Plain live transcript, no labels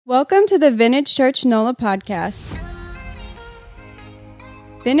Welcome to the Vintage Church NOLA podcast.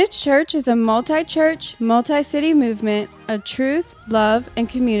 Vintage Church is a multi-church, multi-city movement of truth, love, and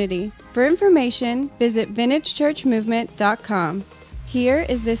community. For information, visit vintagechurchmovement.com. Here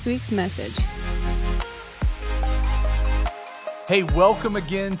is this week's message. Hey, welcome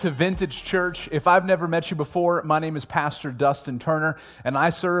again to Vintage Church. If I've never met you before, my name is Pastor Dustin Turner, and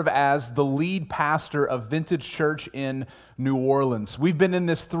I serve as the lead pastor of Vintage Church in New Orleans. We've been in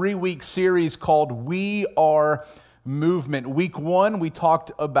this 3-week series called We Are Movement. Week 1, we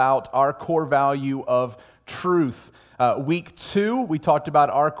talked about our core value of truth. Week 2, we talked about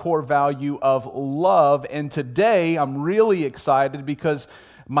our core value of love. And today, I'm really excited because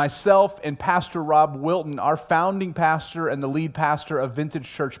myself and Pastor Rob Wilton, our founding pastor and the lead pastor of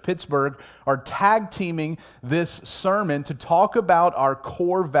Vintage Church Pittsburgh, are tag teaming this sermon to talk about our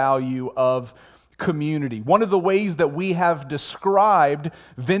core value of community. One of the ways that we have described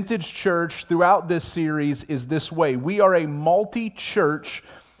Vintage Church throughout this series is this way. We are a multi-church,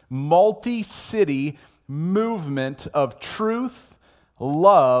 multi-city movement of truth,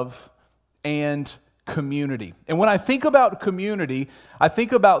 love, and community. And when I think about community, I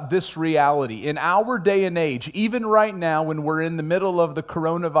think about this reality. In our day and age, even right now when we're in the middle of the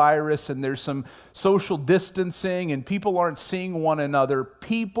coronavirus and there's some social distancing and people aren't seeing one another,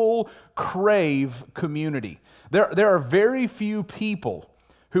 people crave community. There are very few people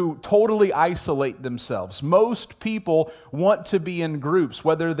who totally isolate themselves. Most people want to be in groups,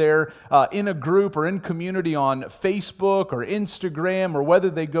 whether they're in a group or in community on Facebook or Instagram, or whether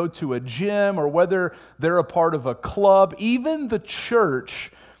they go to a gym, or whether they're a part of a club. Even the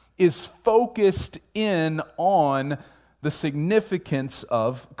church is focused in on the significance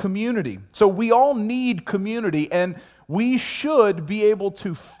of community. So we all need community, and we should be able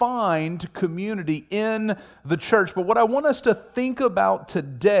to find community in the church. But what I want us to think about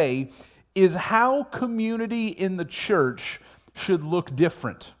today is how community in the church should look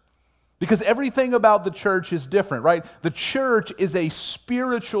different. Because everything about the church is different, right? The church is a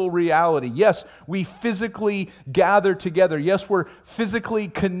spiritual reality. Yes, we physically gather together. Yes, we're physically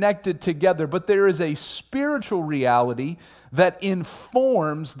connected together. But there is a spiritual reality that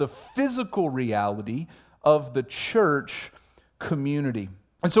informs the physical reality of the church community.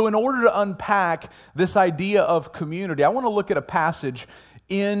 And so in order to unpack this idea of community, I want to look at a passage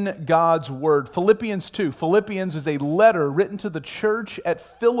in God's Word. Philippians 2. Philippians is a letter written to the church at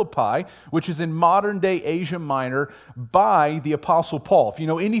Philippi, which is in modern-day Asia Minor, by the Apostle Paul. If you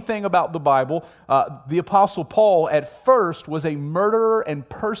know anything about the Bible, the Apostle Paul at first was a murderer and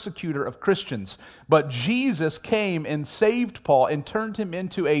persecutor of Christians. But Jesus came and saved Paul and turned him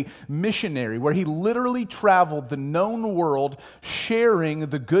into a missionary, where he literally traveled the known world sharing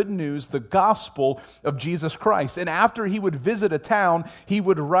the good news, the gospel of Jesus Christ. And after he would visit a town, he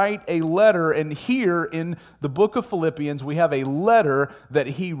would write a letter, and here in the book of Philippians, we have a letter that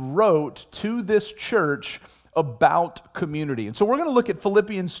he wrote to this church about community. And so we're going to look at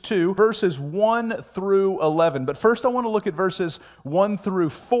Philippians 2, verses 1 through 11. But first I want to look at verses 1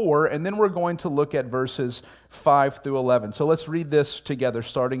 through 4, and then we're going to look at verses 5 through 11. So let's read this together,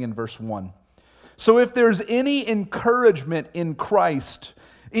 starting in verse 1. So if there's any encouragement in Christ,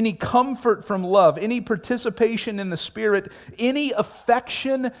 any comfort from love, any participation in the Spirit, any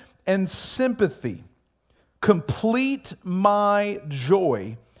affection and sympathy, complete my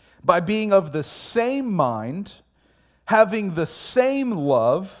joy by being of the same mind, having the same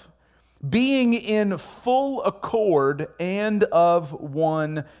love, being in full accord and of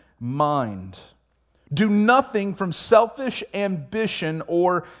one mind. Do nothing from selfish ambition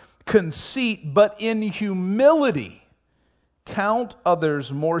or conceit, but in humility count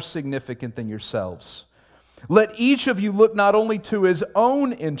others more significant than yourselves. Let each of you look not only to his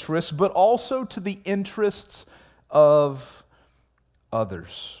own interests, but also to the interests of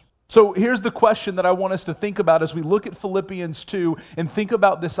others. So here's the question that I want us to think about as we look at Philippians 2 and think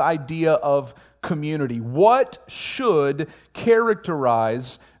about this idea of community. What should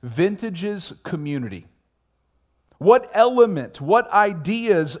characterize Vintage's community? What element, what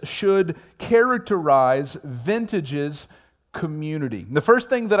ideas should characterize Vintage's community? The first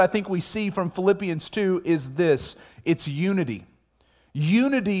thing that I think we see from Philippians 2 is this: it's unity.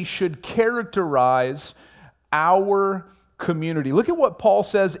 Unity should characterize our community. Look at what Paul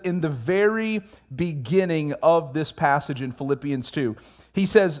says in the very beginning of this passage in Philippians 2. He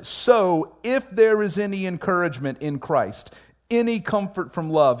says, so if there is any encouragement in Christ, any comfort from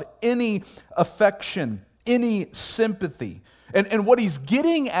love, any affection, any sympathy. And what he's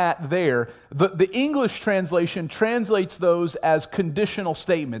getting at there, the English translation translates those as conditional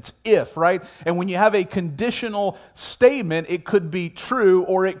statements, if, right? And when you have a conditional statement, it could be true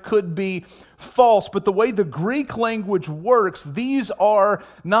or it could be false. But the way the Greek language works, these are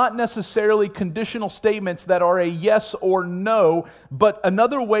not necessarily conditional statements that are a yes or no, but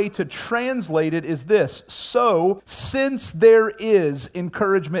another way to translate it is this: so, since there is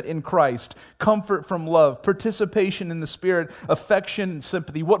encouragement in Christ, comfort from love, participation in the Spirit, affection and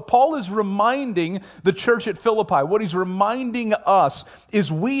sympathy, what Paul is reminding the church at Philippi, what he's reminding us,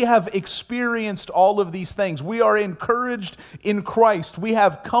 is we have experienced all of these things. We are encouraged in Christ. We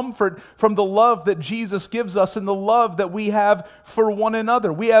have comfort from the love that Jesus gives us and the love that we have for one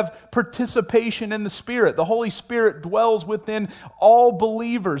another. We have participation in the Spirit. The Holy Spirit dwells within all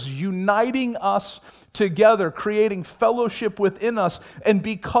believers, uniting us together, creating fellowship within us. And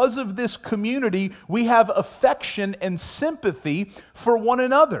because of this community, we have affection and sympathy for one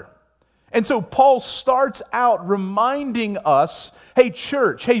another. And so Paul starts out reminding us, hey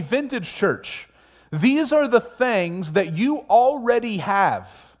church, hey Vintage Church, these are the things that you already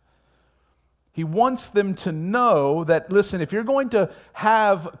have. He wants them to know that, listen, if you're going to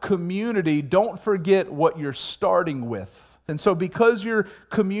have community, don't forget what you're starting with. And so because your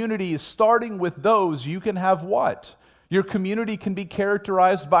community is starting with those, you can have what? Your community can be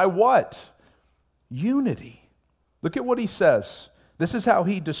characterized by what? Unity. Look at what he says. This is how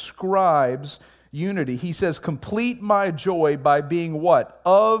he describes unity. He says, complete my joy by being what?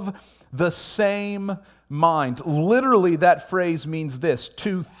 Of the same mind. Literally, that phrase means this: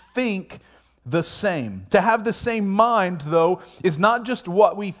 to think the same. To have the same mind, though, is not just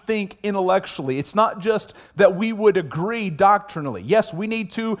what we think intellectually. It's not just that we would agree doctrinally. Yes, we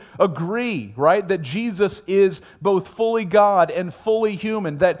need to agree, right, that Jesus is both fully God and fully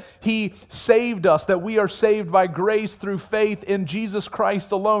human, that He saved us, that we are saved by grace through faith in Jesus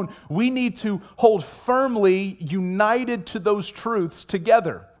Christ alone. We need to hold firmly united to those truths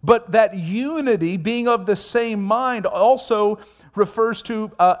together. But that unity, being of the same mind, also refers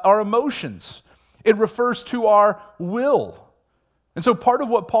to our emotions. It refers to our will. And so part of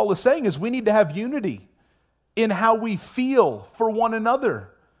what Paul is saying is we need to have unity in how we feel for one another.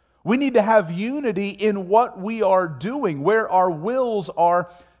 We need to have unity in what we are doing, where our wills are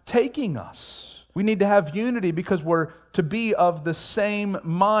taking us. We need to have unity because we're to be of the same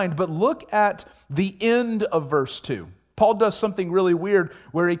mind. But look at the end of verse 2. Paul does something really weird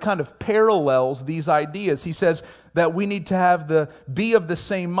where he kind of parallels these ideas. He says that we need to be of the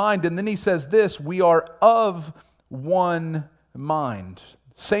same mind, and then he says this: we are of one mind.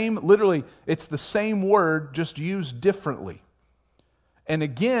 Literally, it's the same word, just used differently. And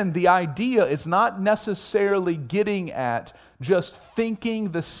again, the idea is not necessarily getting at just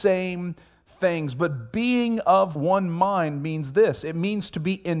thinking the same things, but being of one mind means this: it means to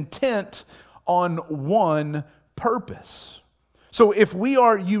be intent on one purpose. So if we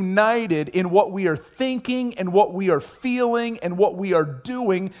are united in what we are thinking and what we are feeling and what we are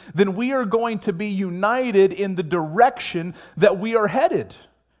doing, then we are going to be united in the direction that we are headed.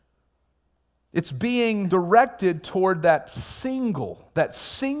 It's being directed toward that singular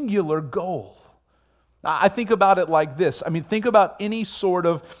goal. I think about it like this. Think about any sort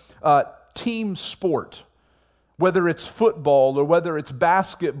of team sport. Whether it's football or whether it's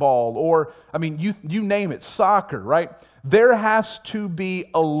basketball or, you name it, soccer, right? There has to be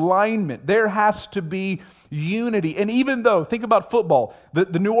alignment. There has to be unity. And even though, think about football,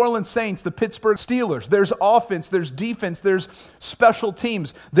 the New Orleans Saints, the Pittsburgh Steelers, there's offense, there's defense, there's special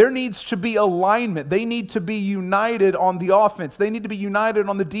teams. There needs to be alignment. They need to be united on the offense. They need to be united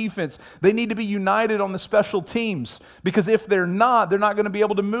on the defense. They need to be united on the special teams. Because if they're not going to be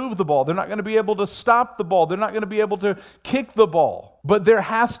able to move the ball. They're not going to be able to stop the ball. They're not going to be able to kick the ball. But there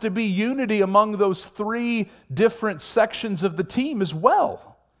has to be unity among those three different sections of the team as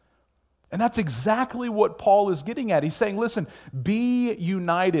well. And that's exactly what Paul is getting at. He's saying, listen, be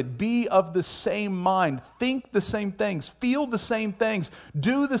united, be of the same mind, think the same things, feel the same things,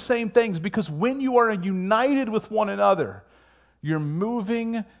 do the same things, because when you are united with one another, you're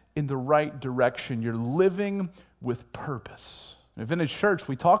moving in the right direction. You're living with purpose. In Vintage Church,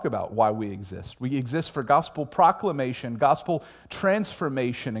 we talk about why we exist. We exist for gospel proclamation, gospel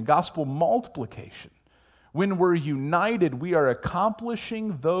transformation, and gospel multiplication. When we're united, we are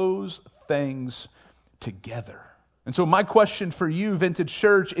accomplishing those things together. And so my question for you, Vintage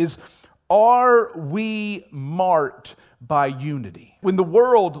Church, is, are we marked by unity? When the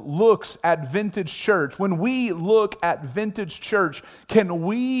world looks at Vintage Church, when we look at Vintage Church, can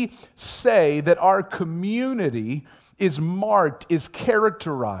we say that our community is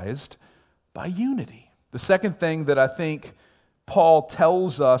characterized by unity? The second thing that I think Paul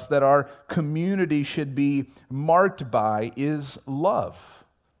tells us that our community should be marked by is love.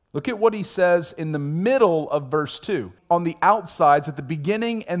 Look at what he says in the middle of verse 2. On the outsides, at the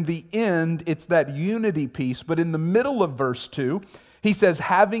beginning and the end, it's that unity piece. But in the middle of verse 2, he says,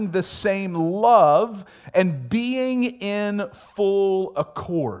 having the same love and being in full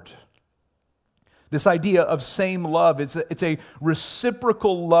accord. This idea of same love, it's a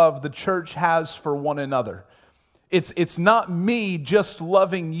reciprocal love the church has for one another. It's not me just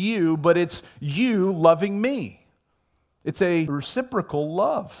loving you, but it's you loving me. It's a reciprocal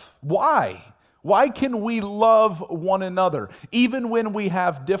love. Why? Why can we love one another, even when we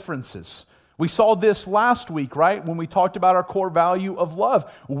have differences? We saw this last week, right? When we talked about our core value of love.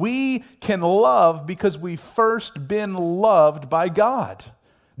 We can love because we've first been loved by God.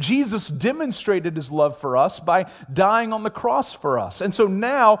 Jesus demonstrated his love for us by dying on the cross for us. And so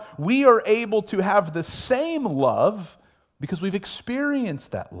now we are able to have the same love because we've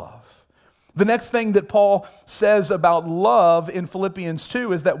experienced that love. The next thing that Paul says about love in Philippians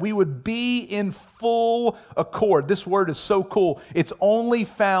 2 is that we would be in full accord. This word is so cool. It's only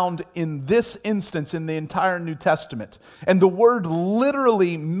found in this instance in the entire New Testament. And the word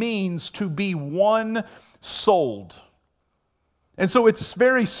literally means to be one-souled. And so it's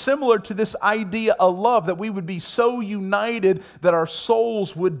very similar to this idea of love, that we would be so united that our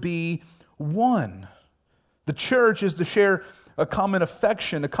souls would be one. The church is to share a common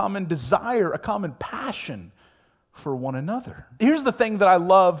affection, a common desire, a common passion for one another. Here's the thing that I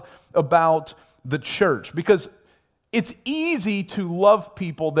love about the church, because it's easy to love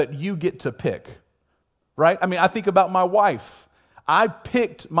people that you get to pick, right? I mean, I think about my wife. I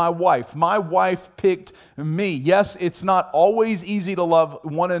picked my wife. My wife picked me. Yes, it's not always easy to love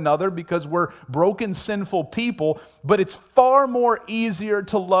one another because we're broken, sinful people, but it's far more easier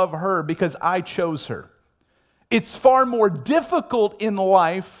to love her because I chose her. It's far more difficult in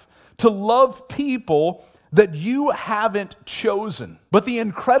life to love people that you haven't chosen. But the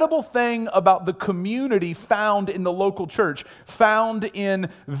incredible thing about the community found in the local church, found in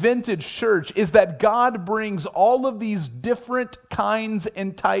Vintage Church, is that God brings all of these different kinds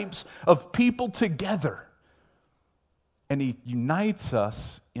and types of people together. And He unites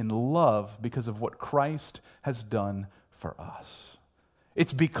us in love because of what Christ has done for us.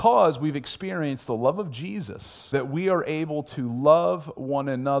 It's because we've experienced the love of Jesus that we are able to love one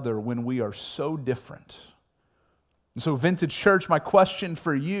another when we are so different. And so, Vintage Church, my question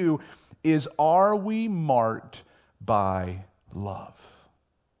for you is, are we marked by love?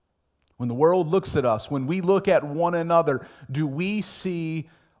 When the world looks at us, when we look at one another, do we see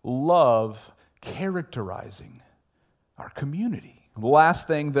love characterizing our community? The last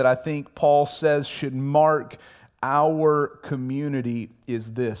thing that I think Paul says should mark our community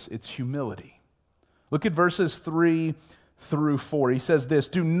is this: it's humility. Look at verses 3 through 4. He says this: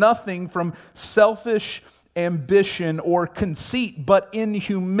 do nothing from selfish ambition or conceit, but in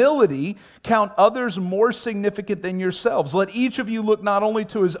humility count others more significant than yourselves. Let each of you look not only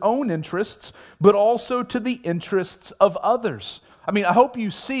to his own interests, but also to the interests of others. I mean, I hope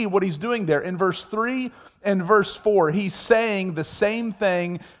you see what he's doing there. In verse 3 and verse 4, he's saying the same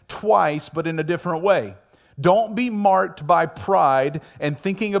thing twice, but in a different way. Don't be marked by pride and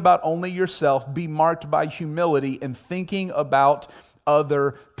thinking about only yourself. Be marked by humility and thinking about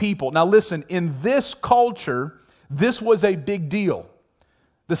other people. Now listen, in this culture, this was a big deal.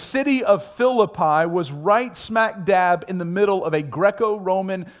 The city of Philippi was right smack dab in the middle of a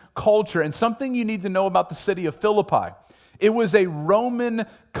Greco-Roman culture. And something you need to know about the city of Philippi: it was a Roman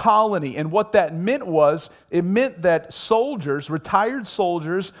colony, and what that meant was, it meant that soldiers, retired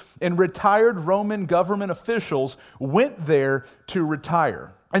soldiers, and retired Roman government officials went there to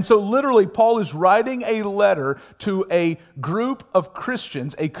retire. And so literally, Paul is writing a letter to a group of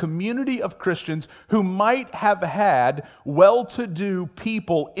Christians, a community of Christians who might have had well-to-do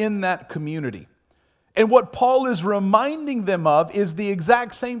people in that community. And what Paul is reminding them of is the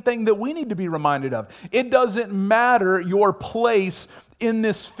exact same thing that we need to be reminded of. It doesn't matter your place in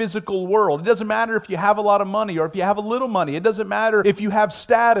this physical world. It doesn't matter if you have a lot of money or if you have a little money. It doesn't matter if you have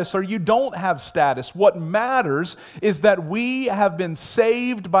status or you don't have status. What matters is that we have been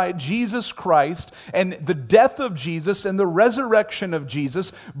saved by Jesus Christ, and the death of Jesus and the resurrection of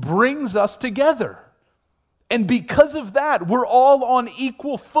Jesus brings us together. And because of that, we're all on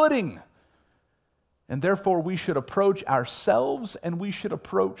equal footing. And therefore, we should approach ourselves and we should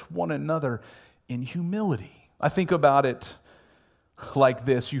approach one another in humility. I think about it like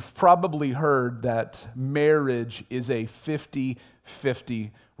this. You've probably heard that marriage is a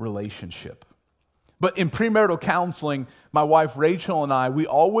 50-50 relationship. But in premarital counseling, my wife Rachel and I, we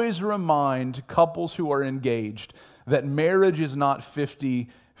always remind couples who are engaged that marriage is not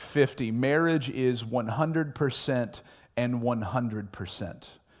 50-50. Marriage is 100% and 100%.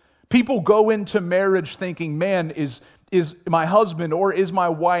 People go into marriage thinking, man, is my husband or is my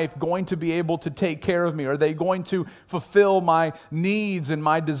wife going to be able to take care of me? Are they going to fulfill my needs and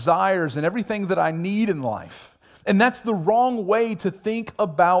my desires and everything that I need in life? And that's the wrong way to think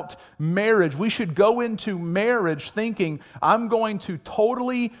about marriage. We should go into marriage thinking, I'm going to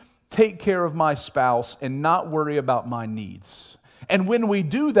totally take care of my spouse and not worry about my needs. And when we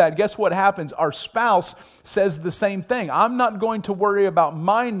do that, guess what happens? Our spouse says the same thing. I'm not going to worry about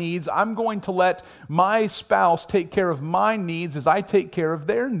my needs. I'm going to let my spouse take care of my needs as I take care of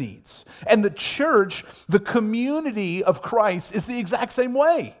their needs. And the church, the community of Christ, is the exact same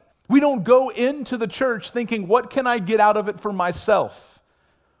way. We don't go into the church thinking, what can I get out of it for myself?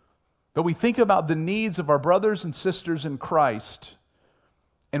 But we think about the needs of our brothers and sisters in Christ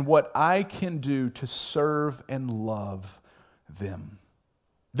and what I can do to serve and love them.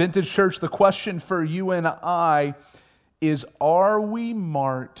 Vintage Church, the question for you and I is, are we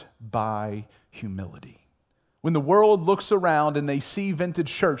marked by humility? When the world looks around and they see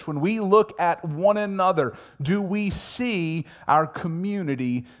Vintage Church, when we look at one another, do we see our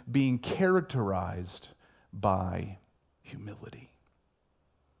community being characterized by humility?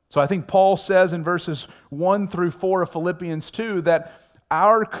 So I think Paul says in verses 1 through 4 of Philippians 2 that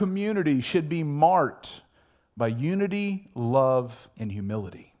our community should be marked by unity, love, and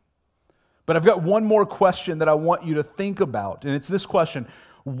humility. But I've got one more question that I want you to think about, and it's this question: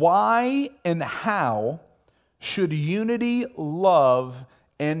 why and how should unity, love,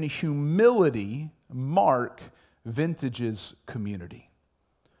 and humility mark Vintage's community?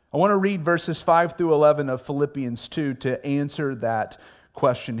 I want to read verses 5 through 11 of Philippians 2 to answer that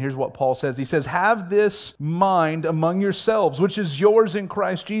question. Here's what Paul says. He says, "Have this mind among yourselves, which is yours in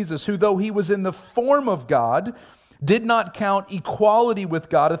Christ Jesus, who though he was in the form of God, did not count equality with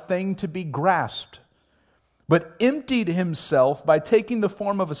God a thing to be grasped, but emptied himself by taking the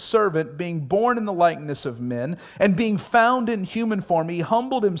form of a servant, being born in the likeness of men, and being found in human form, he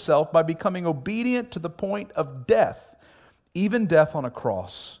humbled himself by becoming obedient to the point of death, even death on a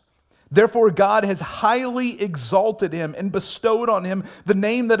cross. Therefore, God has highly exalted him and bestowed on him the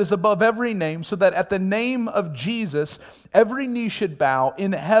name that is above every name, so that at the name of Jesus, every knee should bow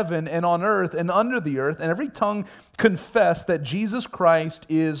in heaven and on earth and under the earth, and every tongue confess that Jesus Christ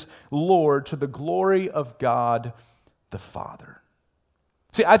is Lord, to the glory of God the Father."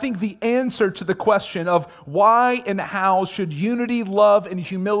 See, I think the answer to the question of why and how should unity, love, and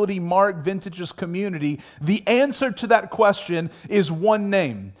humility mark Vintage's community, the answer to that question is one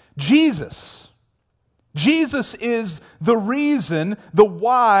name: Jesus. Jesus is the reason, the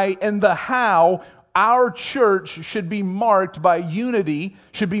why, and the how our church should be marked by unity,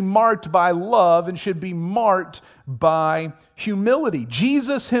 should be marked by love, and should be marked by humility.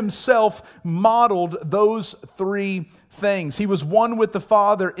 Jesus himself modeled those three things. He was one with the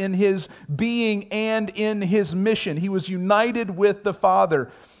Father in his being and in his mission. He was united with the Father.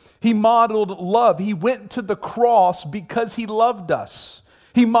 He modeled love. He went to the cross because he loved us.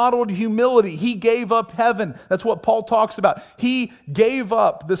 He modeled humility. He gave up heaven. That's what Paul talks about. He gave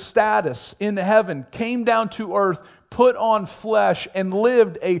up the status in heaven, came down to earth, put on flesh, and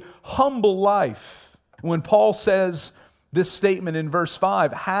lived a humble life. When Paul says this statement in verse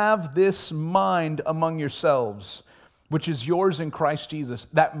 5, "Have this mind among yourselves, which is yours in Christ Jesus."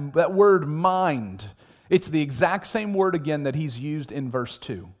 That word mind, it's the exact same word again that he's used in verse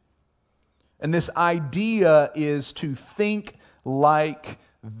 2. And this idea is to think like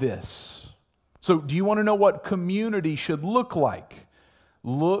this. So do you want to know what community should look like?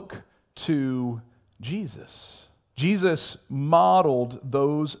 Look to Jesus. Jesus modeled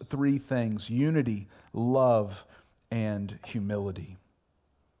those three things: unity, love, and humility.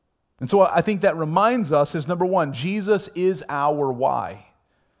 And so I think that reminds us is, number one, Jesus is our why.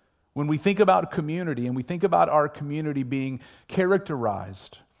 When we think about community and we think about our community being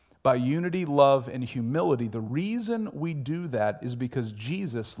characterized by unity, love, and humility, the reason we do that is because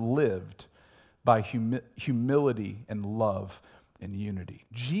Jesus lived by humility and love and unity.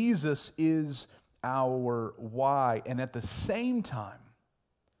 Jesus is our why, and at the same time,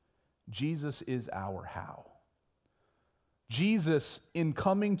 Jesus is our how. Jesus, in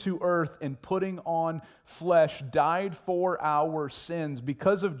coming to earth and putting on flesh, died for our sins.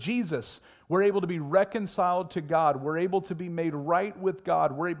 Because of Jesus, we're able to be reconciled to God. We're able to be made right with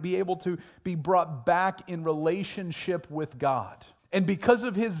God. We're able to be brought back in relationship with God. And because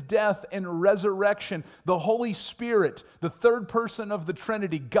of his death and resurrection, the Holy Spirit, the third person of the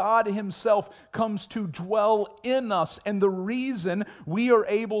Trinity, God himself, comes to dwell in us. And the reason we are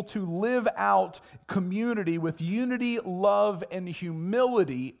able to live out community with unity, love, and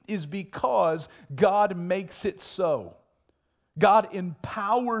humility is because God makes it so. God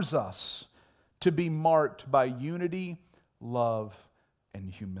empowers us to be marked by unity, love,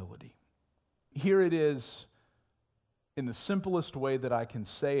 and humility. Here it is. In the simplest way that I can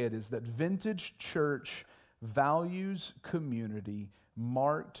say it is that Vintage Church values community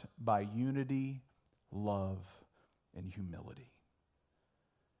marked by unity, love, and humility.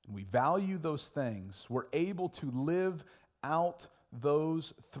 And we value those things. We're able to live out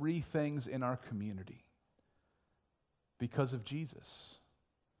those three things in our community because of Jesus.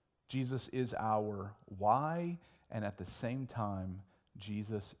 Jesus is our why, and at the same time,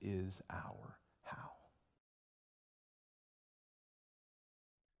 Jesus is our how.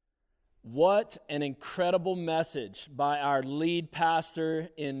 What an incredible message by our lead pastor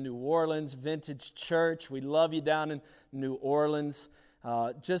in New Orleans, Vintage Church. We love you down in New Orleans.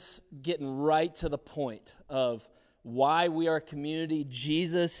 Just getting right to the point of why we are a community.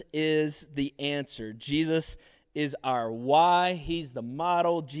 Jesus is the answer. Jesus is our why. He's the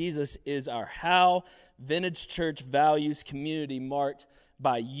model. Jesus is our how. Vintage Church values community marked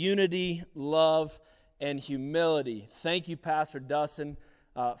by unity, love, and humility. Thank you, Pastor Dustin,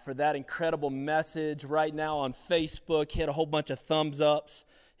 for that incredible message. Right now on Facebook, hit a whole bunch of thumbs ups,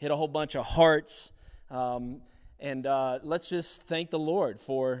 hit a whole bunch of hearts, and let's just thank the Lord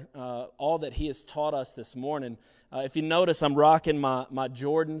for all that he has taught us this morning. If you notice, I'm rocking my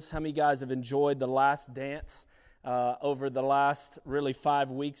Jordans. How many guys have enjoyed The Last Dance over the last really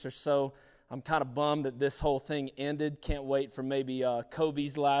 5 weeks or so? I'm kind of bummed that this whole thing ended. Can't wait for maybe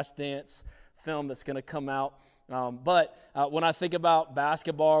Kobe's Last Dance film that's going to come out. But when I think about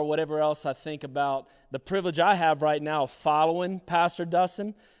basketball or whatever else, I think about the privilege I have right now of following Pastor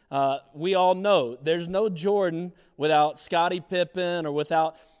Dustin. We all know there's no Jordan without Scottie Pippen or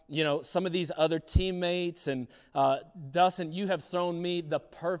without, some of these other teammates. And Dustin, you have thrown me the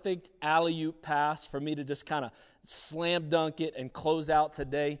perfect alley-oop pass for me to just kind of slam dunk it and close out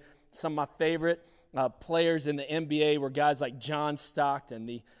today. Some of my favorite players in the NBA were guys like John Stockton,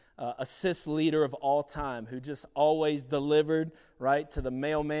 the assist leader of all time, who just always delivered, right, to the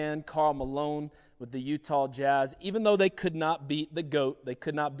mailman, Karl Malone with the Utah Jazz. Even though they could not beat the GOAT, they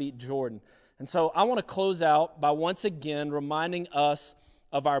could not beat Jordan. And so I want to close out by once again reminding us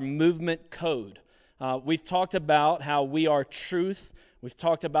of our movement code. We've talked about how we are truth. We've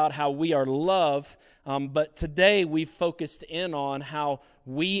talked about how we are love. But today we've focused in on how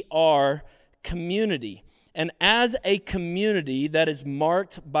we are community. And as a community that is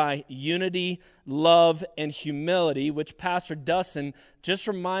marked by unity, love, and humility, which Pastor Dustin just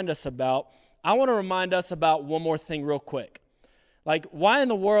reminded us about, I want to remind us about one more thing real quick. Like, why in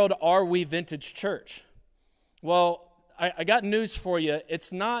the world are we Vintage Church? Well, I got news for you.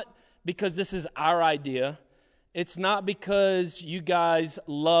 It's not because this is our idea. It's not because you guys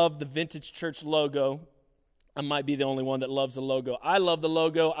love the Vintage Church logo. I might be the only one that loves the logo. I love the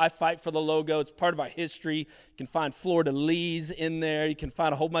logo. I fight for the logo. It's part of our history. You can find fleur-de-lis in there. You can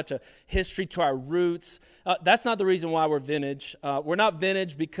find a whole bunch of history to our roots. That's not the reason why we're vintage. We're not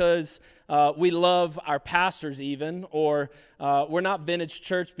vintage because we love our pastors even, or we're not Vintage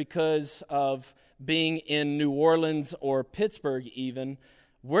Church because of being in New Orleans or Pittsburgh even.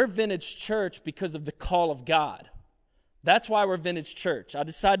 We're Vintage Church because of the call of God. That's why we're Vintage Church. I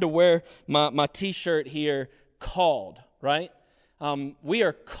decided to wear my T-shirt here, called, right? We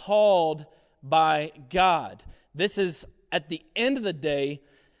are called by God. This is, at the end of the day,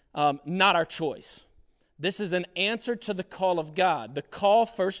 not our choice. This is an answer to the call of God. The call,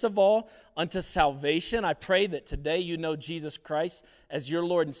 first of all, unto salvation. I pray that today you know Jesus Christ as your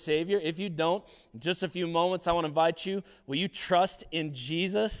Lord and Savior. If you don't, in just a few moments, I want to invite you, will you trust in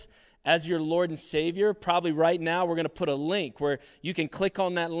Jesus as your Lord and Savior? Probably right now we're going to put a link where you can click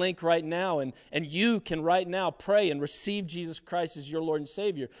on that link right now and you can right now pray and receive Jesus Christ as your Lord and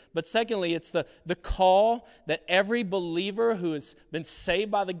Savior. But secondly, it's the call that every believer who has been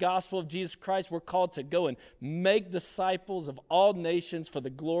saved by the gospel of Jesus Christ, we're called to go and make disciples of all nations for the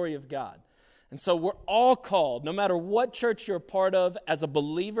glory of God. And so we're all called, no matter what church you're a part of, as a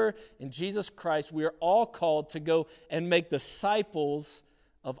believer in Jesus Christ, we are all called to go and make disciples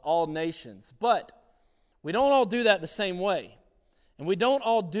of all nations. But we don't all do that the same way. And we don't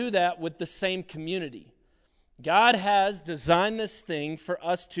all do that with the same community. God has designed this thing for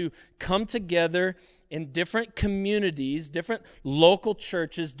us to come together in different communities, different local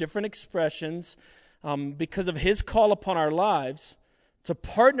churches, different expressions, because of His call upon our lives. to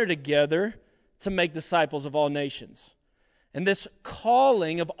partner together to make disciples of all nations. And this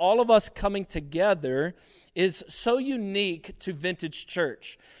calling of all of us coming together is so unique to Vintage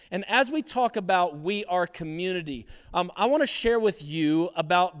Church. And as we talk about We Are Community, I want to share with you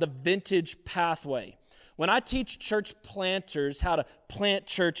about the Vintage Pathway. When I teach church planters how to plant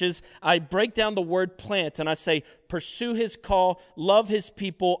churches, I break down the word plant and I say, pursue his call, love his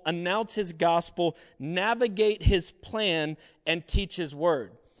people, announce his gospel, navigate his plan, and teach his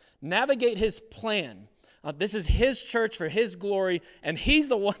word. Navigate his plan. This is his church for his glory, and he's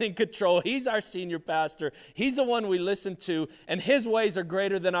the one in control. He's our senior pastor. He's the one we listen to, and his ways are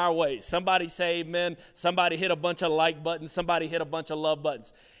greater than our ways. Somebody say amen. Somebody hit a bunch of like buttons. Somebody hit a bunch of love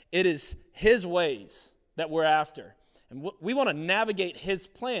buttons. It is his ways that we're after, and we want to navigate his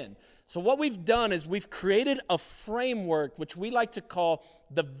plan. So what we've done is we've created a framework which we like to call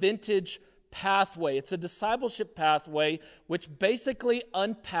the Vintage Pathway. It's a discipleship pathway which basically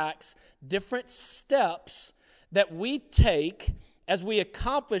unpacks different steps that we take as we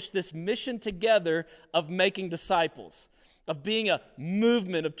accomplish this mission together of making disciples, of being a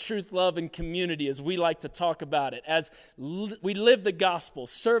movement of truth, love, and community, as we like to talk about it, as we live the gospel,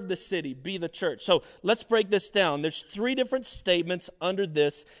 serve the city, be the church. So let's break this down. There's 3 different statements under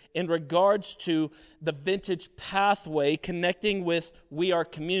this in regards to the Vintage Pathway connecting with We Are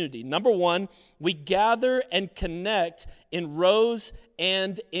Community. Number 1, we gather and connect in rows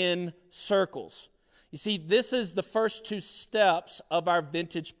and in circles. You see, this is the first 2 steps of our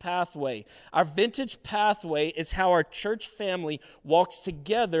Vintage Pathway. Our Vintage Pathway is how our church family walks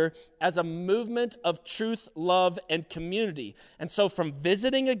together as a movement of truth, love, and community. And so from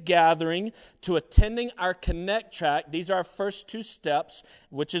visiting a gathering to attending our Connect track, these are our first 2 steps,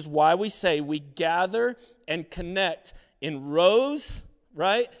 which is why we say we gather and connect in rows,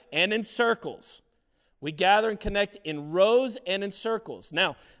 right, and in circles. We gather and connect in rows and in circles.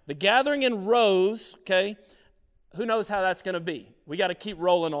 Now, the gathering in rows, okay, who knows how that's going to be? We got to keep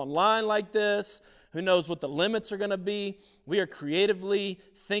rolling online like this. Who knows what the limits are going to be? We are creatively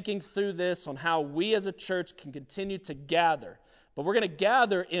thinking through this on how we as a church can continue to gather. But we're going to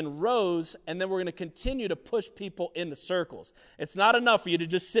gather in rows, and then we're going to continue to push people into circles. It's not enough for you to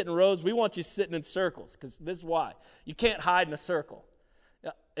just sit in rows. We want you sitting in circles, because this is why. You can't hide in a circle.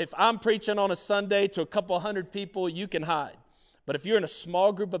 If I'm preaching on a Sunday to a couple hundred people, you can hide. But if you're in a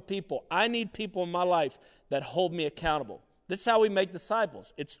small group of people, I need people in my life that hold me accountable. This is how we make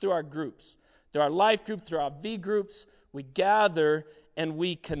disciples. It's through our groups. Through our life group, through our V groups, we gather and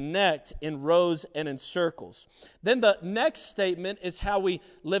we connect in rows and in circles. Then the next statement is how we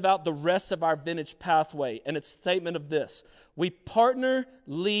live out the rest of our Vintage Pathway. And it's a statement of this: we partner,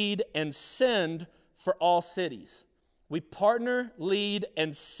 lead, and send for all cities. We partner, lead,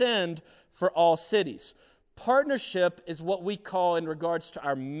 and send for all cities. Partnership is what we call in regards to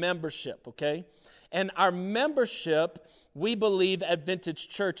our membership, okay? And our membership, we believe at Vintage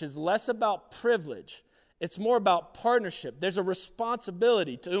Church, is less about privilege. It's more about partnership. There's a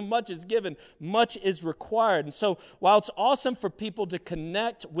responsibility. To whom much is given, much is required. And so while it's awesome for people to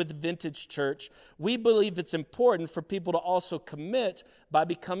connect with Vintage Church, we believe it's important for people to also commit by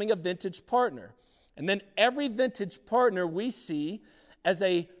becoming a Vintage partner. And then every Vintage partner we see as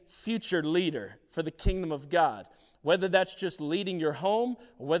a future leader for the kingdom of God. Whether that's just leading your home,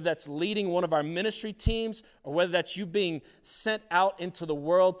 or whether that's leading one of our ministry teams, or whether that's you being sent out into the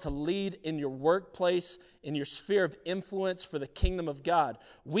world to lead in your workplace, in your sphere of influence for the kingdom of God.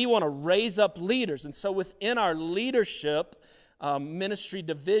 We want to raise up leaders. And so within our leadership ministry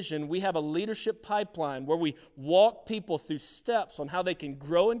division, we have a leadership pipeline where we walk people through steps on how they can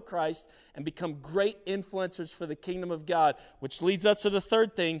grow in Christ and become great influencers for the kingdom of God, which leads us to the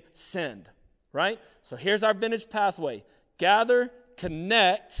third thing: send, right? So here's our Vintage Pathway: gather,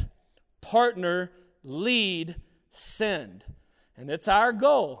 connect, partner, lead, send. And it's our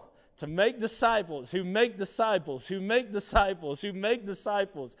goal to make disciples who make disciples who make disciples who make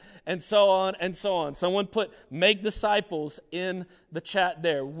disciples, and so on and so on. Someone put "make disciples" in the chat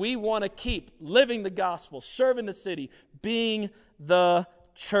there. We want to keep living the gospel, serving the city, being the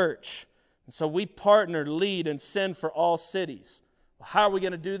church. And so we partner, lead, and send for all cities. Well, how are we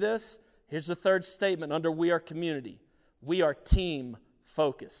going to do this? Here's the third statement under We Are Community. We are team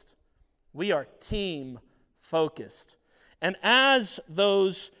focused. We are team focused. And as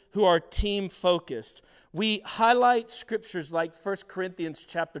those who are team focused, we highlight scriptures like 1 Corinthians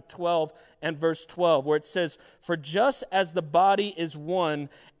chapter 12 and verse 12, where it says, "For just as the body is one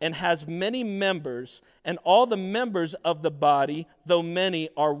and has many members, and all the members of the body, though many,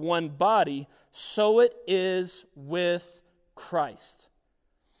 are one body, so it is with Christ."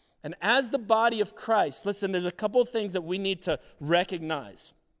 And as the body of Christ, listen, there's a couple of things that we need to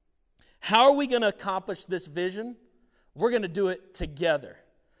recognize. How are we going to accomplish this vision? We're going to do it together.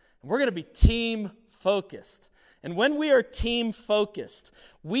 We're going to be team focused. And when we are team focused,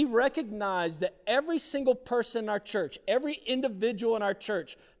 we recognize that every single person in our church, every individual in our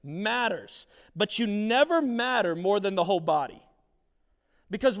church matters. But you never matter more than the whole body.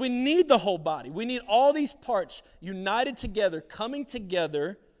 Because we need the whole body. We need all these parts united together, coming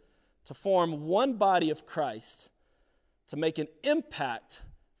together to form one body of Christ, to make an impact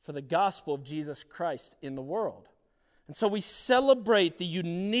for the gospel of Jesus Christ in the world. And so we celebrate the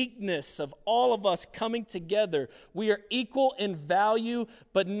uniqueness of all of us coming together. We are equal in value,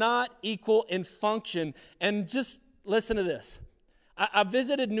 but not equal in function. And just listen to this. I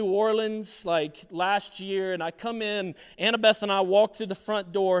visited New Orleans like last year, and I come in, Annabeth and I walk through the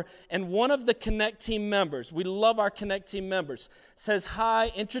front door, and one of the Connect team members, we love our Connect team members, says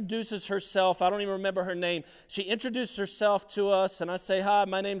hi, introduces herself. I don't even remember her name. She introduced herself to us, and I say, hi,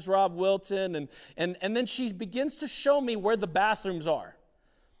 my name's Rob Wilton, and then she begins to show me where the bathrooms are.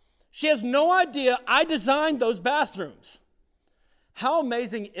 She has no idea I designed those bathrooms. How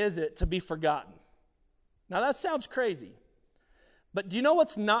amazing is it to be forgotten? Now that sounds crazy. But do you know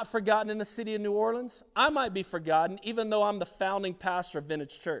what's not forgotten in the city of New Orleans? I might be forgotten even though I'm the founding pastor of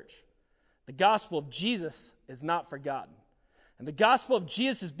Vintage Church. The gospel of Jesus is not forgotten. And the gospel of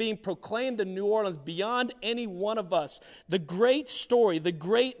Jesus is being proclaimed in New Orleans beyond any one of us. The great story, the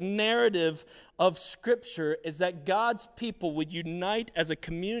great narrative of Scripture is that God's people would unite as a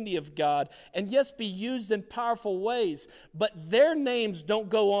community of God and yes, be used in powerful ways, but their names don't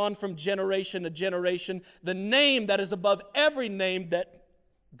go on from generation to generation. The name that is above every name that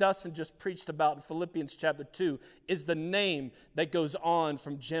Dustin just preached about in Philippians chapter 2 is the name that goes on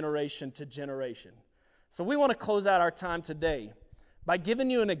from generation to generation. So we want to close out our time today by giving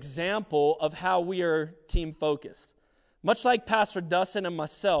you an example of how we are team focused. Much like Pastor Dustin and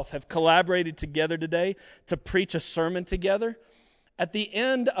myself have collaborated together today to preach a sermon together, at the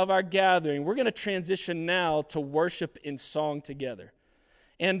end of our gathering, we're going to transition now to worship in song together.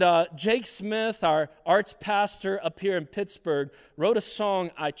 And Jake Smith, our arts pastor up here in Pittsburgh, wrote a song,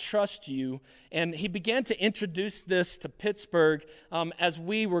 I Trust You, and he began to introduce this to Pittsburgh as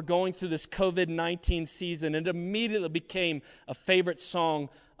we were going through this COVID-19 season. It immediately became a favorite song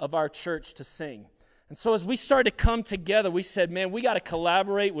of our church to sing. And so as we started to come together, we said, man, we got to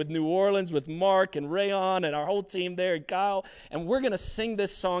collaborate with New Orleans, with Mark and Rayon and our whole team there and Kyle, and we're going to sing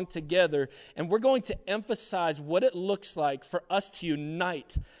this song together, and we're going to emphasize what it looks like for us to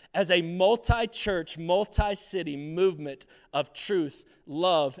unite as a multi-church, multi-city movement of truth,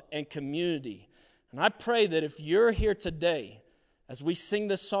 love, and community. And I pray that if you're here today, as we sing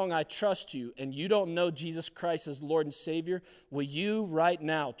this song, I Trust You, and you don't know Jesus Christ as Lord and Savior, will you right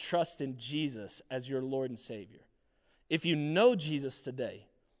now trust in Jesus as your Lord and Savior? If you know Jesus today,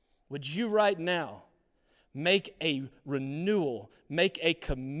 would you right now make a renewal, make a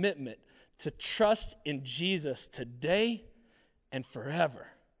commitment to trust in Jesus today and forever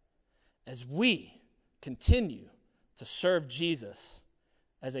as we continue to serve Jesus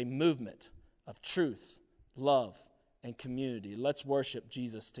as a movement of truth, love, and community? Let's worship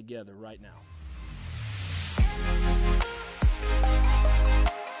Jesus together right now.